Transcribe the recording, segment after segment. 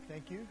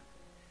Thank you.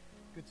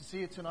 Good to see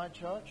you tonight,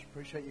 church.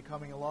 Appreciate you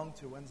coming along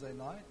to Wednesday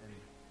night, and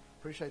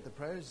appreciate the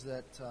prayers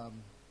that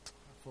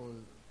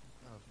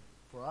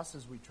for us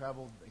as we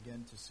traveled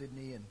again to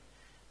Sydney and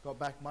got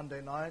back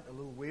Monday night, a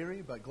little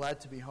weary, but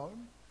glad to be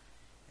home.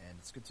 And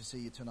it's good to see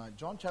you tonight.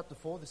 John chapter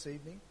 4 this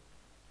evening.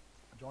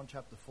 John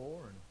chapter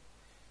 4, and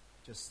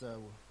just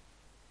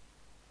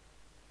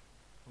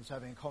was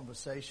having a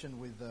conversation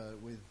with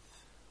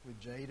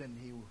Jaden.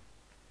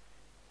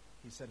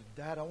 He said,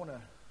 "Dad, I want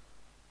to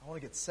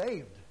get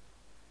saved."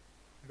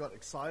 I got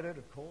excited,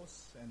 of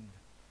course, and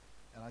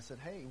I said,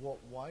 "Hey,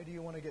 why do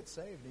you want to get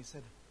saved?" And he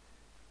said,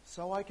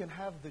 "So I can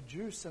have the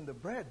juice and the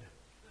bread."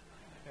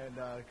 And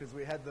because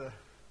we had the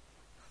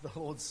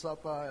Lord's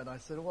Supper, and I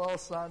said, "Well,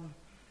 son,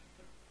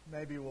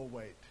 maybe we'll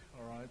wait."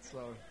 All right,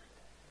 so,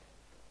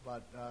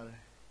 but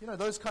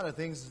those kind of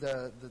things,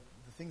 the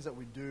things that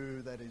we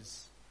do that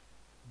is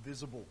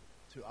visible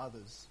to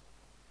others,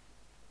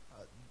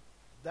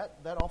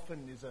 that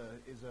often is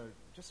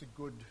just a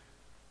good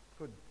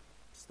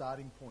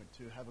starting point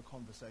to have a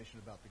conversation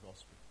about the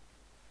gospel.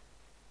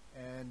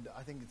 And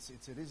I think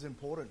it is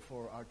important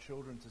for our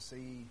children to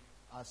see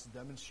us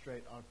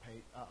demonstrate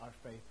our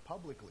faith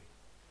publicly.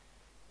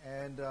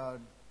 And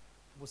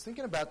was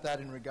thinking about that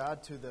in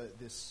regard to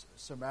this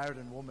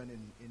Samaritan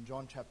woman in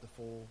John chapter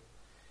 4.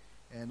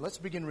 And let's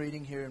begin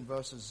reading here in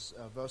verse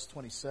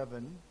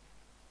 27,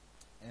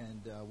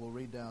 and we'll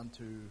read down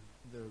to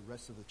the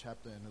rest of the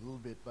chapter in a little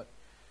bit. But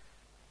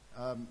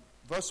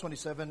verse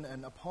 27,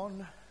 "And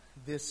upon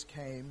this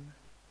came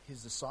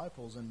his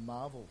disciples and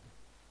marveled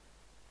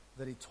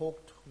that he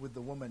talked with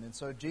the woman." And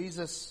so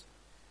Jesus,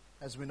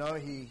 as we know,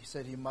 he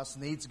said he must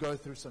needs go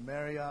through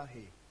Samaria.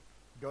 He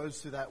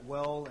goes to that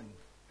well and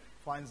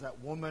finds that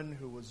woman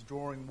who was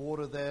drawing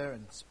water there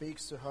and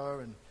speaks to her.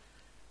 And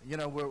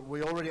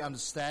we already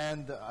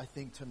understand, I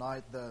think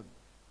tonight, the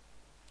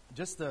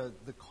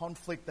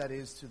conflict that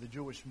is to the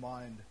Jewish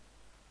mind,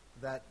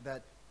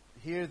 that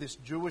here this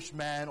Jewish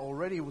man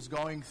already was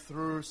going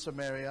through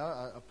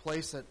Samaria, a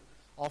place that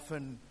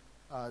often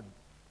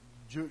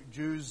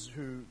Jews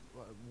who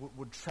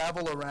would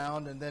travel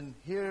around, and then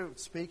here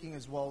speaking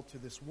as well to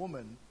this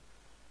woman.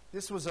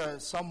 This was a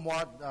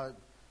somewhat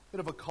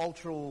bit of a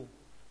cultural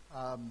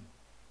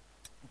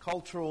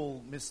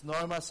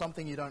misnomer,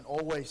 something you don't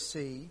always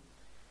see.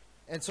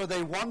 And so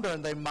they wonder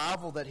and they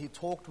marvel that he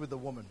talked with the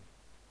woman.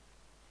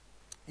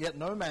 Yet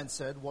no man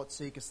said, "What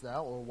seekest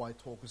thou?" or "Why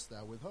talkest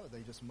thou with her?"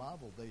 They just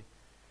marveled.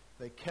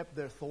 They kept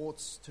their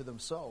thoughts to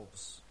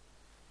themselves.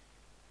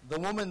 The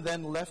woman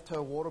then left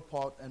her water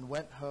pot and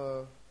went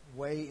her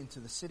way into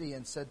the city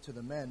and said to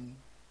the men,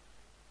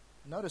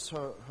 notice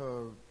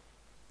her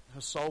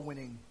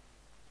soul-winning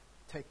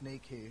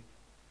technique here,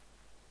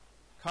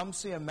 "Come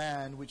see a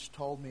man which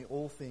told me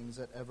all things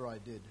that ever I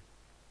did.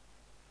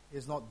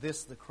 Is not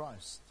this the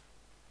Christ?"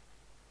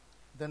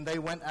 Then they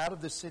went out of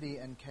the city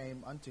and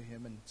came unto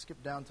him. And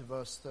skip down to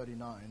verse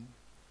 39.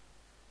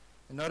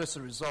 And notice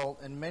the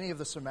result. "And many of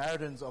the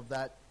Samaritans of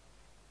that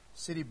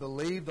city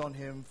believed on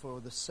him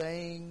for the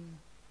saying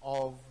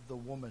of the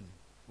woman,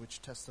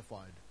 which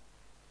testified,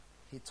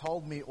 He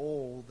told me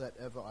all that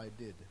ever I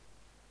did."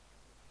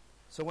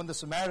 So when the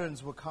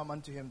Samaritans were come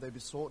unto him, they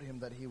besought him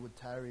that he would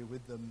tarry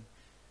with them.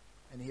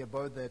 And he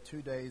abode there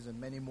 2 days,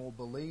 and many more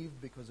believed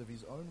because of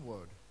his own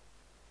word.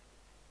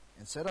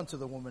 And said unto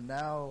the woman,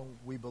 "Now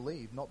we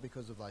believe, not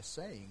because of thy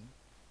saying,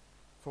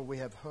 for we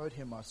have heard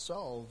him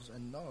ourselves,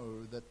 and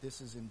know that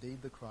this is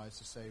indeed the Christ,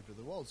 the Savior of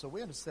the world." So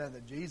we understand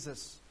that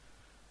Jesus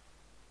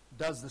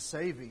does the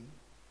saving,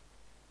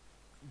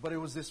 but it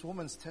was this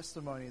woman's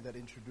testimony that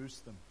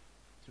introduced them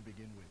to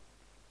begin with.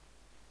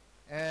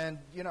 And,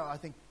 I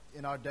think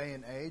in our day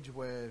and age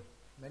where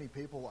many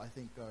people, I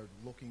think, are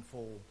looking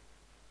for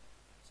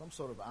some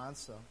sort of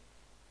answer,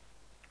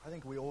 I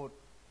think we ought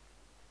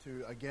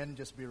to, again,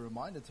 just be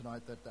reminded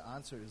tonight that the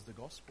answer is the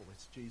gospel.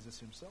 It's Jesus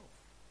himself.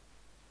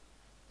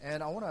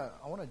 And I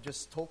want to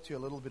just talk to you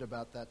a little bit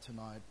about that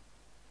tonight.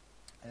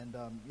 And,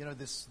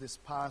 this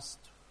past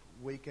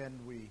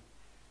weekend, we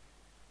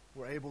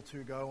were able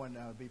to go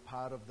and be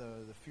part of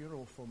the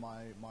funeral for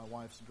my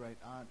wife's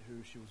great aunt,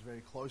 who she was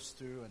very close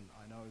to. And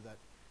I know that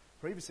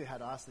previously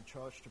had asked the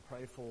church to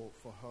pray for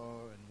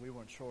her, and we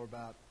weren't sure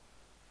about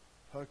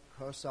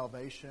her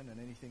salvation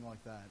and anything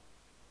like that.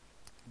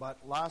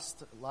 But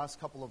last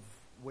couple of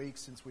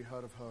weeks since we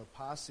heard of her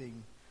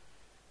passing,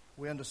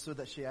 we understood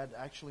that she had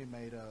actually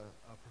made a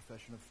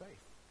profession of faith.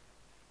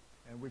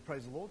 And we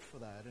praise the Lord for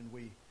that. And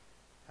we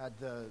had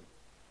the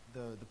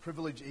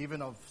privilege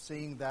even of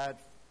seeing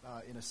that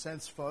in a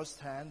sense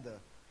firsthand.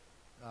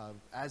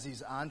 As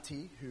his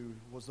auntie, who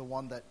was the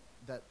one that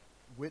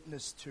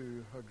witnessed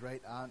to her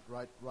great aunt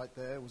right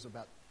there, it was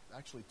about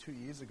actually 2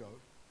 years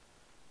ago,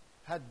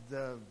 had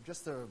the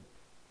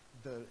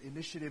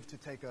initiative to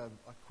take a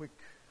quick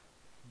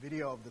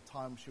video of the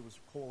time she was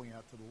calling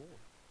out to the Lord.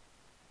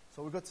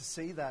 So we got to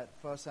see that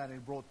firsthand,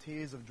 and it brought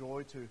tears of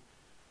joy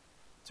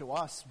to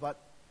us. But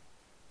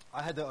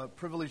I had the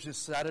privilege this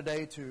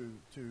Saturday to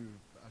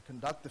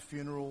conduct the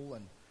funeral,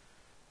 and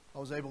I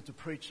was able to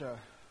preach a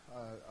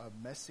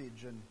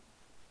message, and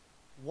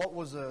what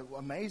was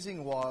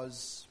amazing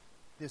was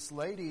this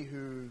lady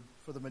who,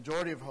 for the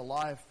majority of her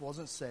life,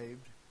 wasn't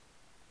saved,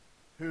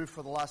 who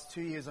for the last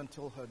 2 years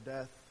until her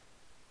death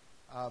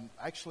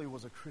actually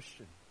was a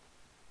Christian.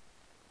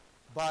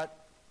 But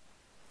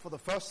for the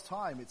first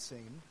time, it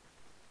seemed,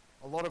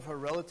 a lot of her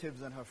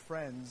relatives and her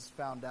friends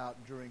found out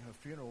during her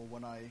funeral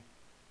when I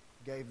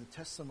gave the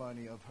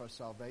testimony of her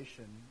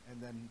salvation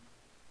and then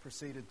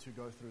proceeded to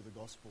go through the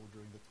gospel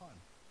during the time.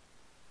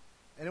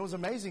 And it was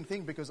an amazing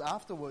thing because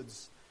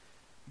afterwards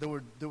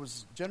there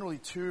was generally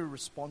two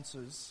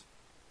responses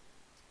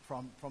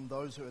from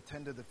those who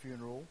attended the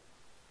funeral.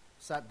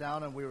 Sat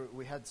down and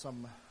we had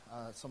some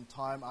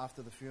time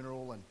after the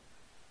funeral, and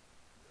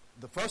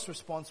the first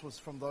response was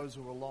from those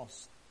who were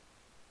lost.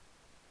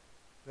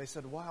 They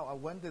said, "Wow,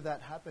 when did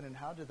that happen and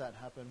how did that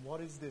happen?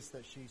 What is this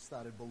that she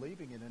started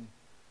believing in?" And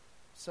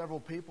several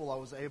people I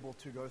was able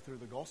to go through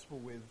the gospel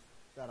with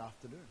that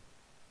afternoon.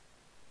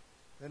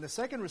 Then the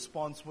second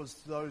response was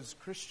those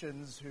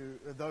Christians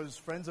those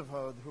friends of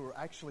her who were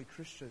actually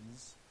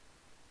Christians,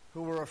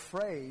 who were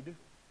afraid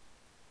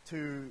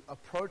to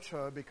approach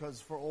her because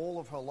for all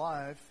of her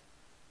life,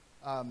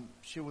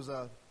 she was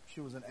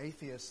an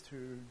atheist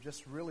who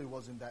just really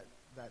was in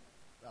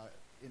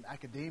in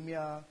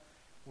academia,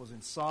 was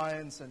in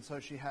science, and so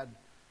she had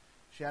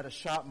a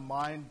sharp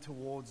mind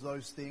towards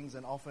those things,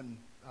 and often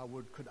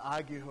could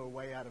argue her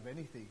way out of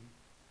anything.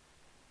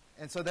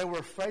 And so they were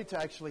afraid to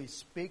actually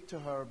speak to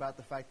her about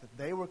the fact that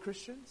they were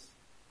Christians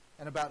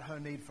and about her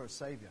need for a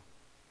Savior.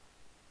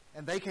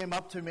 And they came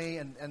up to me,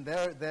 and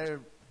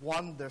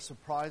they're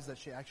surprised that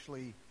she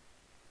actually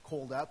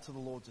called out to the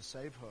Lord to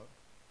save her.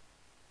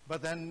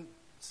 But then,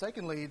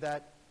 secondly,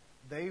 that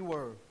they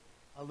were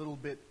a little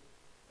bit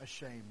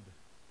ashamed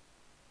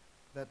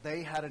that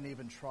they hadn't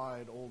even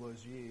tried all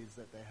those years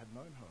that they had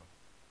known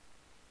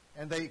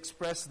her. And they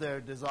expressed their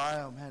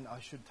desire, "Man, I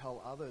should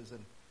tell others."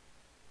 And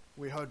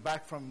we heard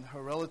back from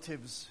her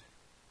relatives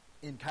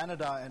in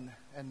Canada,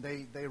 and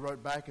they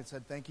wrote back and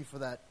said, "Thank you for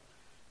that.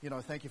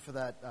 Thank you for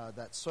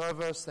that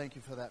service. Thank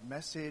you for that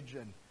message."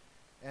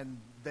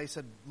 And they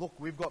said, "Look,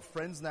 we've got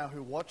friends now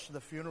who watch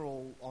the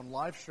funeral on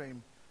live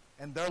stream,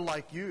 and they're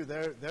like you.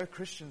 They're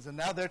Christians, and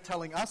now they're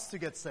telling us to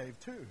get saved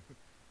too."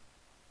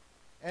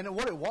 And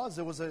what it was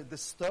the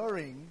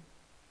stirring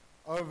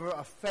over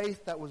a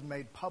faith that was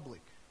made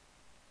public.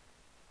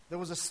 There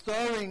was a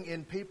stirring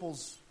in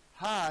people's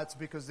hearts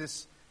because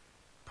this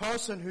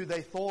person who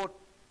they thought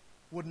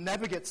would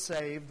never get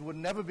saved, would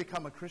never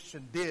become a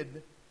Christian,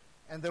 did,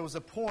 and there was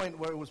a point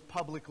where it was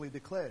publicly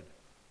declared.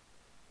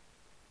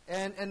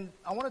 And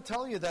I want to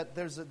tell you that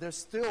there's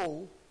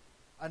still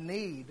a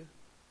need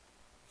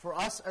for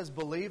us as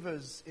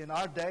believers in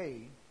our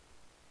day,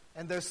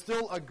 and there's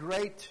still a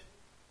great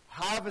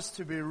harvest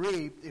to be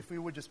reaped if we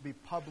would just be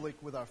public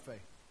with our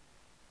faith.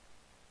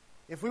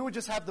 If we would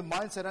just have the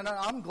mindset, and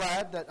I'm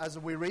glad that as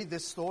we read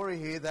this story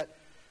here, that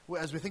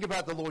as we think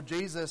about the Lord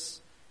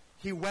Jesus,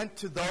 He went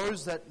to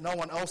those that no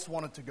one else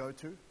wanted to go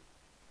to.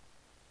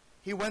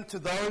 He went to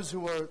those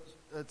who were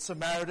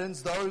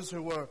Samaritans, those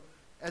who were,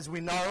 as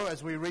we know,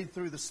 as we read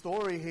through the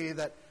story here,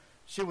 that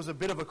she was a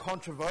bit of a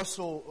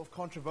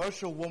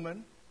controversial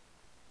woman.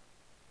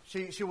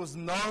 She was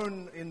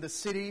known in the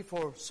city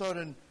for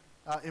certain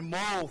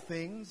immoral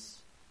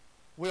things.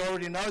 We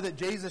already know that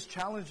Jesus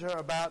challenged her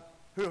about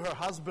who her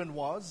husband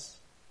was.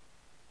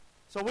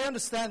 So we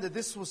understand that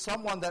this was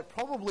someone that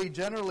probably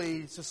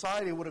generally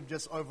society would have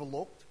just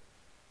overlooked.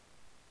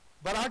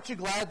 But aren't you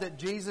glad that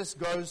Jesus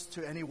goes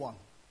to anyone?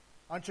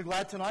 Aren't you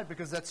glad tonight?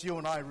 Because that's you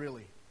and I,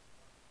 really.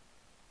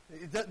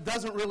 It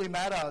doesn't really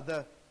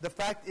matter. The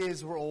fact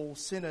is we're all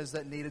sinners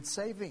that needed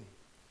saving.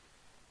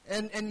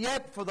 And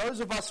yet, for those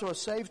of us who are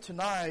saved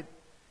tonight,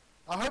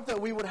 I hope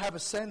that we would have a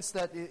sense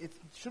that it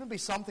shouldn't be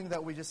something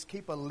that we just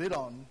keep a lid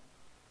on,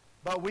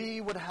 but we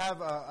would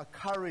have a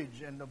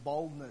courage and a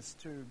boldness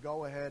to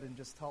go ahead and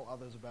just tell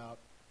others about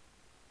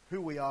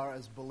who we are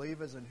as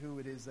believers and who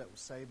it is that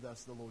saved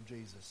us, the Lord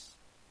Jesus.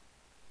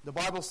 The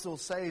Bible still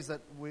says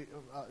that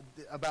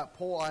about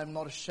Paul, "I am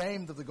not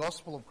ashamed of the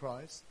gospel of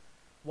Christ."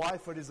 Why?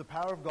 For it is the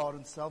power of God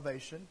and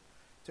salvation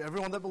to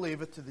everyone that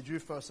believeth, to the Jew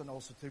first and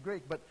also to the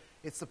Greek. But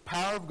it's the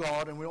power of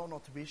God, and we ought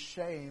not to be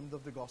ashamed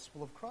of the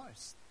gospel of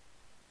Christ.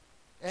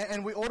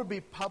 And we ought to be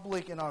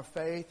public in our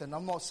faith. And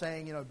I'm not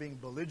saying, being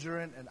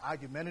belligerent and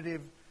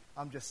argumentative.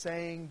 I'm just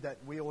saying that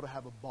we ought to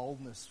have a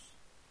boldness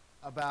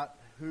about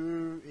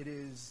who it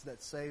is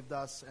that saved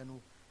us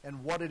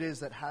and what it is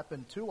that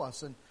happened to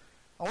us. And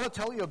I want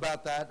to tell you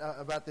about that,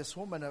 about this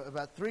woman,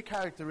 about three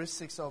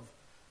characteristics of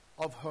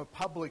her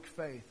public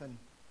faith. And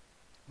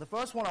the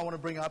first one I want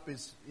to bring up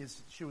is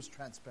she was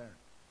transparent.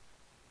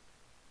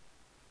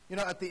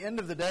 At the end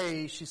of the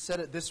day, she said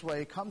it this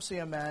way: "Come see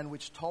a man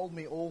which told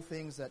me all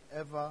things that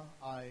ever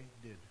I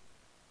did."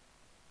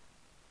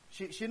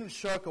 She didn't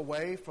shirk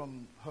away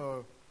from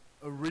her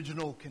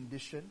original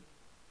condition.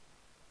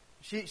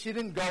 She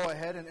didn't go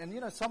ahead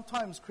and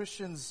sometimes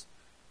Christians,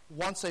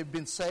 once they've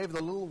been saved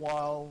a little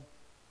while,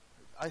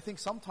 I think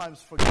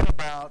sometimes forget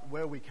about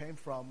where we came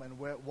from and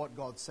what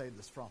God saved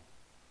us from.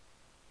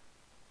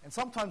 And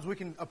sometimes we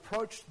can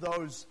approach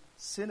those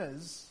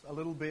sinners a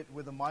little bit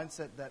with a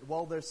mindset that,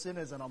 well, they're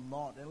sinners and I'm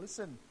not. And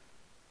listen,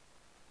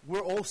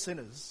 we're all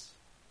sinners.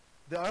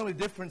 The only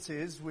difference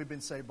is we've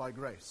been saved by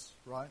grace,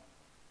 right?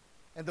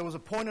 And there was a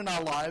point in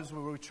our lives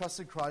where we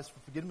trusted Christ for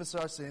forgiveness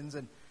of our sins,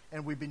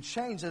 and we've been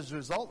changed as a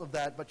result of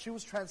that, but she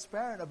was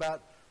transparent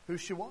about who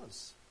she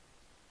was.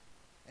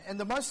 And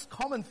the most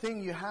common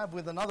thing you have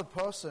with another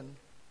person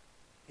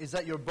is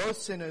that you're both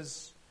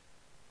sinners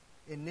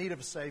in need of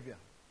a Savior.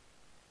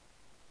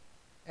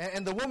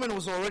 And the woman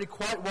was already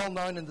quite well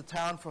known in the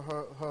town for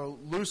her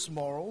loose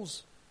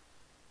morals.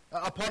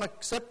 Upon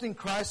accepting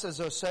Christ as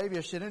her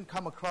Savior, she didn't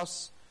come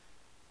across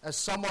as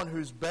someone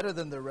who's better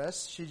than the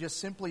rest. She just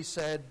simply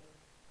said,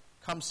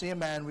 "Come see a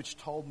man which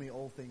told me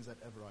all things that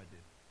ever I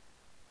did."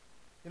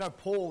 You know,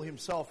 Paul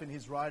himself in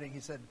his writing,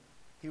 he said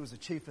he was the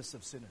chiefest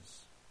of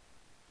sinners.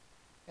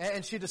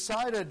 And she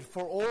decided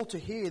for all to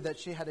hear that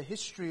she had a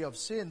history of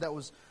sin that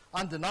was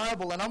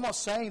undeniable. And I'm not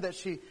saying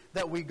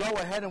that we go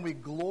ahead and we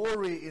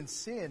glory in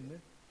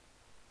sin.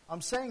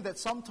 I'm saying that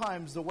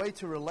sometimes the way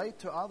to relate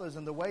to others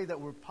and the way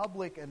that we're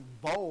public and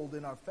bold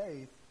in our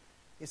faith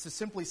is to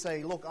simply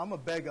say, look, I'm a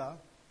beggar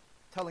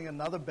telling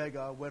another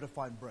beggar where to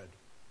find bread.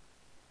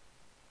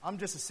 I'm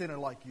just a sinner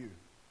like you.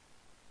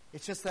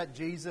 It's just that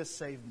Jesus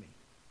saved me.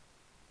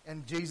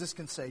 And Jesus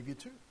can save you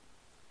too.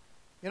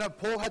 You know,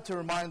 Paul had to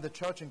remind the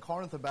church in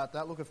Corinth about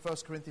that. Look at 1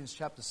 Corinthians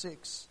chapter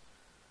 6.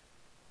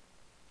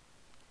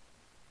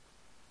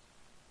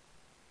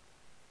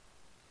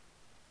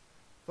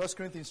 1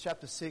 Corinthians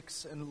chapter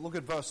 6, and look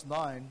at verse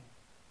 9.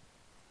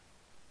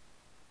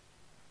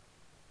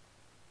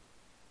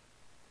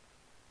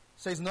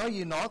 It says, "Know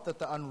ye not that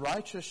the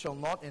unrighteous shall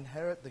not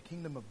inherit the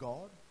kingdom of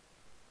God?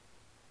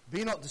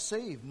 Be not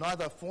deceived,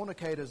 neither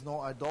fornicators,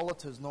 nor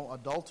idolaters, nor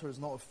adulterers,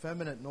 nor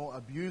effeminate, nor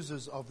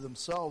abusers of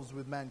themselves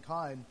with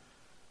mankind,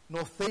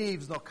 nor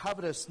thieves, nor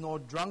covetous, nor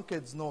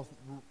drunkards, nor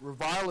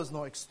revilers,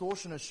 nor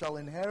extortioners shall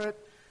inherit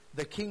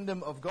the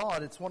kingdom of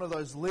God." It's one of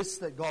those lists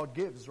that God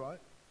gives, right?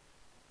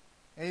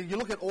 And you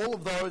look at all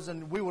of those,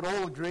 and we would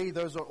all agree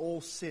those are all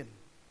sin.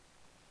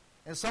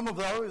 And some of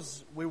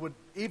those we would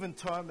even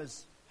term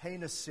as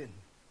heinous sin.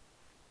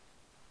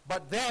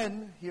 But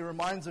then he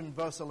reminds them in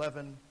verse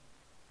 11,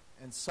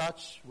 "And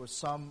such were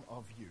some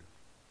of you."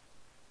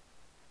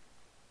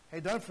 Hey,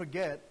 don't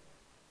forget,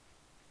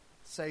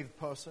 saved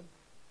person,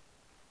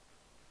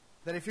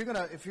 that if you're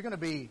gonna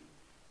be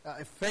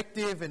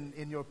effective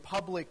in your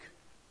public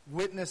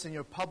witness and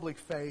your public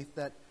faith,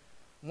 that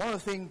one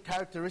of the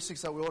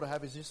characteristics that we ought to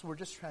have is we're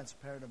just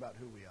transparent about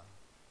who we are.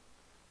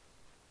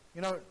 You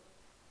know,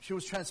 she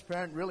was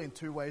transparent really in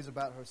two ways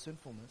about her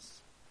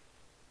sinfulness,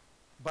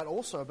 but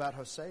also about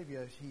her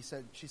Savior. She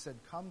said,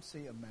 "Come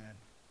see a man.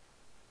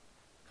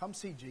 Come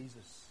see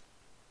Jesus."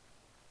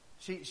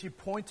 She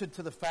pointed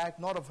to the fact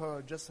not of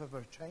her just of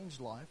her changed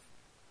life,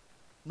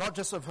 not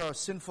just of her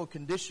sinful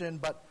condition,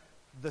 but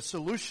the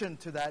solution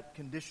to that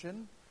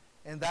condition,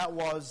 and that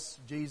was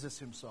Jesus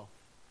himself.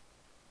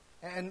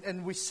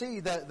 And we see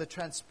that the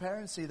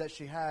transparency that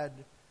she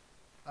had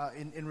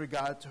in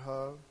regard to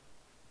her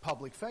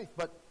public faith.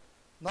 But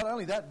not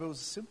only that, but it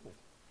was simple.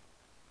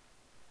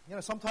 You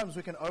know, sometimes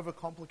we can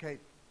overcomplicate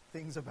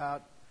things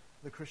about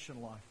the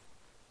Christian life.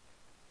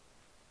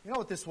 You know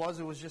what this was?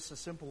 It was just a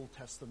simple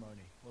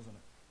testimony, wasn't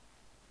it?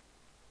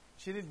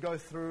 She didn't go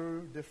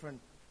through different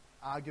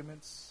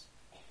arguments,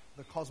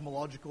 the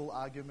cosmological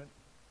argument.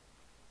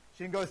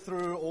 She didn't go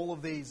through all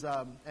of these,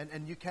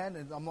 and you can,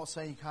 and I'm not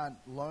saying you can't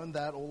learn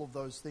that, all of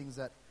those things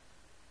that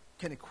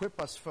can equip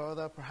us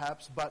further,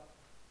 perhaps, but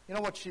you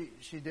know what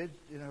she did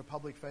in her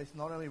public faith?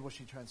 Not only was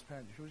she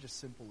transparent, she was just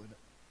simple in it.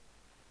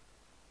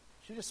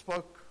 She just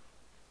spoke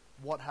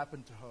what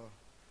happened to her.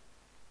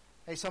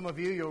 Hey, some of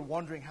you, you're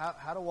wondering,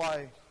 how do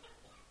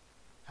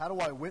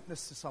I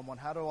witness to someone?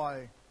 How do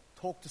I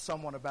talk to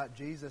someone about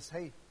Jesus?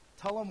 Hey,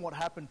 tell them what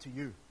happened to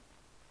you.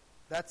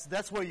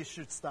 That's where you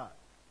should start.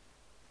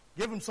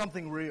 Give them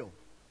something real.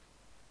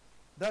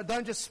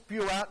 Don't just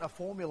spew out a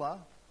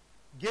formula.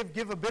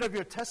 Give a bit of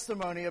your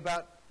testimony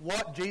about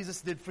what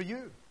Jesus did for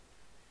you.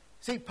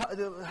 See,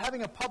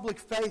 having a public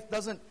faith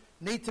doesn't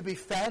need to be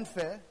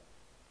fanfare.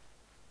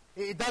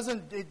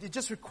 It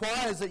just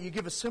requires that you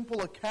give a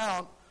simple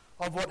account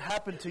of what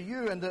happened to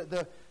you. And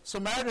the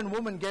Samaritan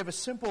woman gave a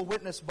simple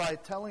witness by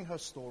telling her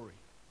story.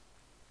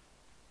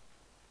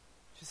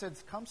 She said,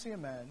 "Come see a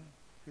man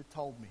who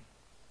told me."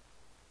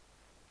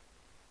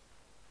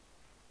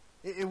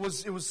 It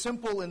was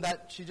simple in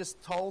that she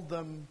just told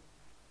them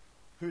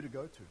who to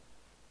go to.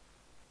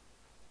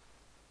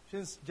 She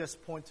didn't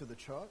just point to the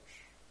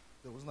church.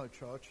 There was no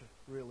church,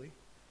 really.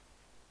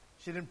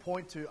 She didn't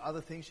point to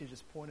other things. She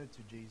just pointed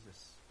to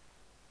Jesus.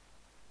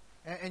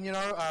 And you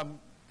know,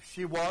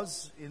 she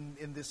was,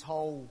 in this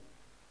whole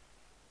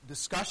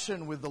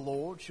discussion with the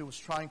Lord, she was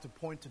trying to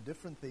point to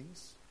different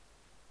things.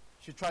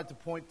 She tried to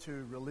point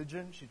to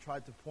religion. She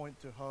tried to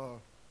point to her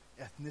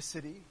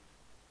ethnicity.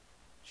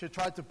 She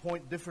tried to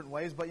point different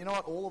ways, but you know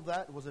what? All of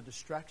that was a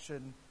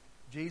distraction.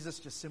 Jesus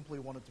just simply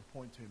wanted to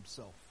point to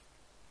himself.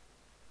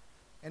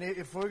 And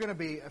if we're going to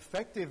be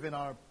effective in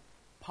our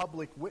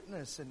public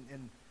witness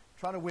and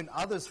trying to win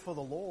others for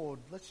the Lord,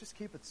 let's just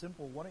keep it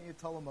simple. Why don't you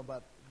tell them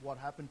about what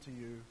happened to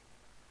you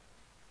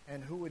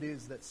and who it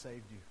is that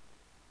saved you?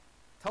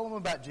 Tell them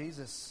about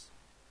Jesus.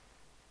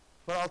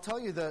 But I'll tell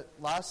you that,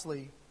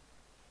 lastly,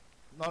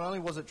 not only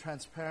was it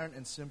transparent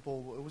and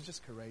simple, it was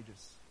just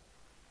courageous.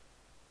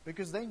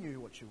 Because they knew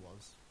what she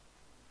was.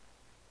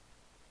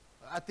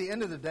 At the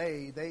end of the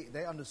day,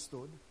 they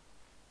understood.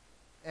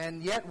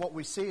 And yet what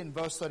we see in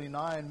verse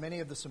 39,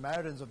 many of the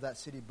Samaritans of that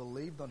city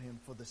believed on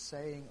him for the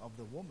saying of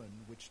the woman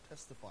which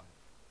testified.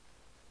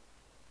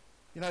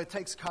 It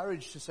takes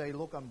courage to say,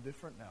 look, I'm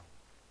different now.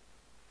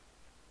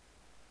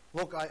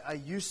 Look, I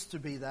used to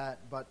be that,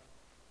 but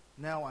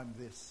now I'm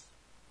this.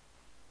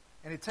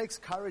 And it takes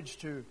courage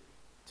to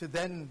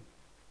then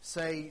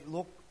say,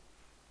 look,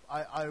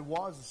 I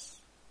was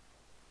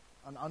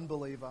an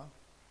unbeliever,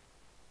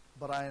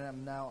 but I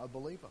am now a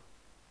believer.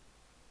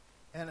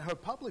 And her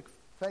public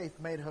faith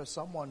made her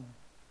someone,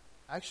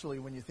 actually,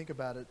 when you think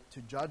about it, to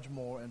judge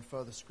more and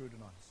further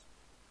scrutinize.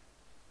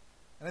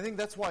 And I think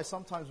that's why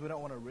sometimes we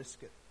don't want to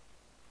risk it.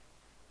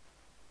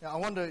 Now, I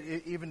wonder,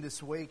 even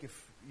this week,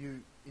 if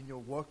you, in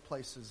your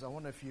workplaces, I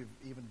wonder if you've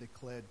even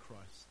declared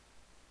Christ.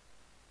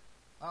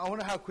 I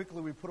wonder how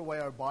quickly we put away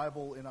our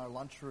Bible in our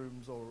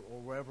lunchrooms or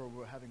wherever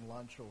we're having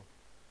lunch, or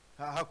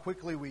how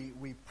quickly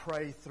we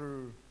pray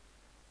through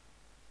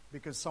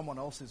because someone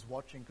else is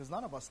watching, because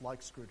none of us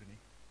like scrutiny,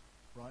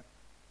 right?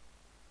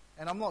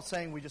 And I'm not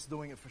saying we're just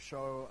doing it for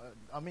show.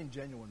 I mean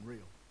genuine, real.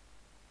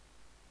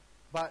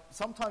 But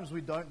sometimes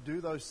we don't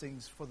do those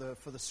things for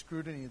the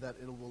scrutiny that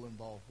it will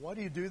involve. Why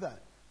do you do that?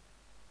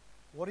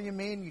 What do you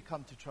mean you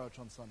come to church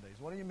on Sundays?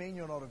 What do you mean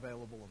you're not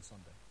available on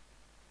Sunday?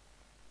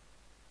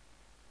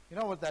 You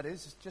know what that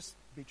is? It's just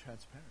be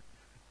transparent.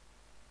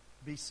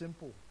 Be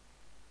simple.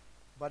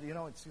 But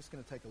it's just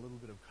going to take a little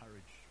bit of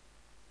courage.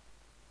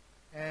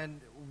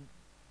 And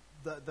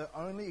the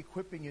only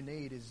equipping you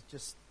need is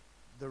just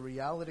the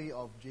reality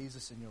of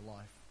Jesus in your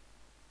life.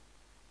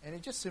 And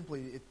it just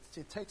simply,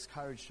 it takes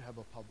courage to have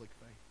a public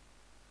faith.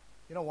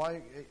 You know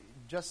why?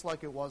 Just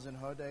like it was in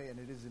her day and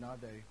it is in our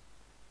day,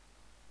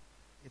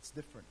 it's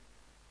different.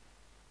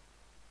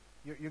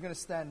 You're going to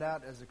stand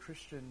out as a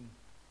Christian,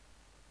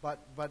 but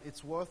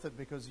it's worth it,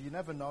 because you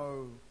never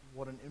know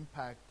what an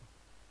impact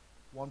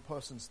one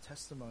person's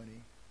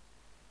testimony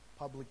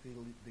publicly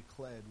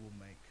declared will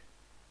make.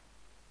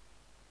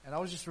 And I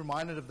was just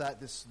reminded of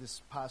that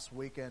this past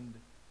weekend.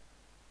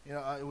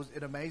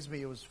 It amazed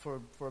me. It was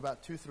for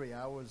about 2-3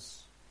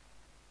 hours.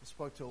 I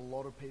spoke to a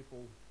lot of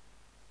people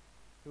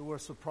who were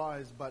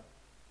surprised, but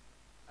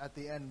at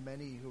the end,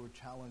 many who were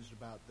challenged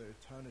about their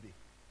eternity.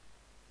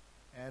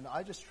 And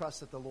I just trust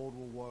that the Lord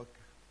will work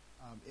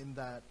in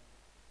that.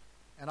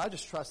 And I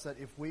just trust that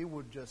if we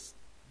would just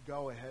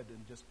go ahead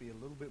and just be a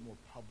little bit more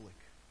public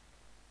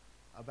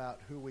about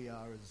who we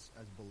are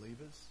as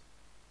believers,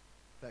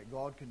 that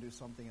God can do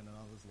something in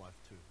another's life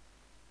too.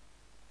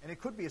 And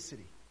it could be a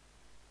city.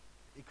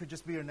 It could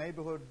just be a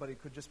neighborhood, but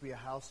it could just be a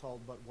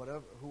household. But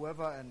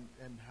whoever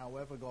and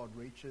however God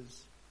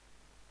reaches,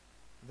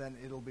 then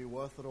it'll be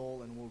worth it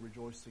all, and we'll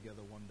rejoice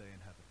together one day in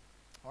heaven.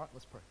 All right,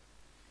 let's pray.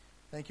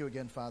 Thank you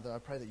again, Father. I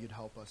pray that you'd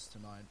help us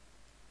tonight.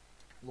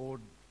 Lord,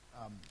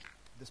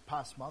 this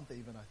past month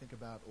even, I think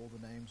about all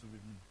the names we've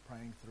been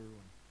praying through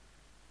and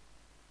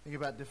think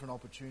about different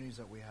opportunities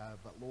that we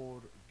have. But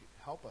Lord,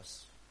 help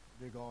us,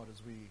 dear God,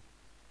 as we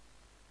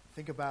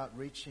think about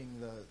reaching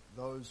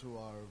those who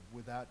are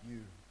without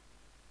you.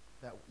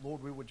 That,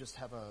 Lord, we would just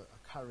have a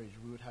courage.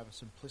 We would have a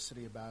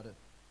simplicity about it.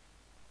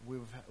 We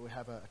would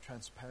have a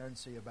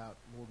transparency about,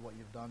 Lord, what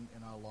you've done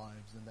in our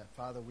lives. And that,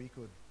 Father, we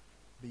could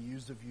be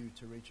used of you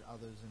to reach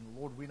others. And,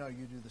 Lord, we know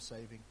you do the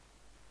saving.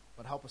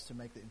 But help us to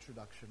make the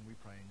introduction, we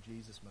pray, in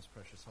Jesus' most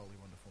precious, holy,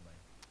 wonderful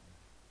name.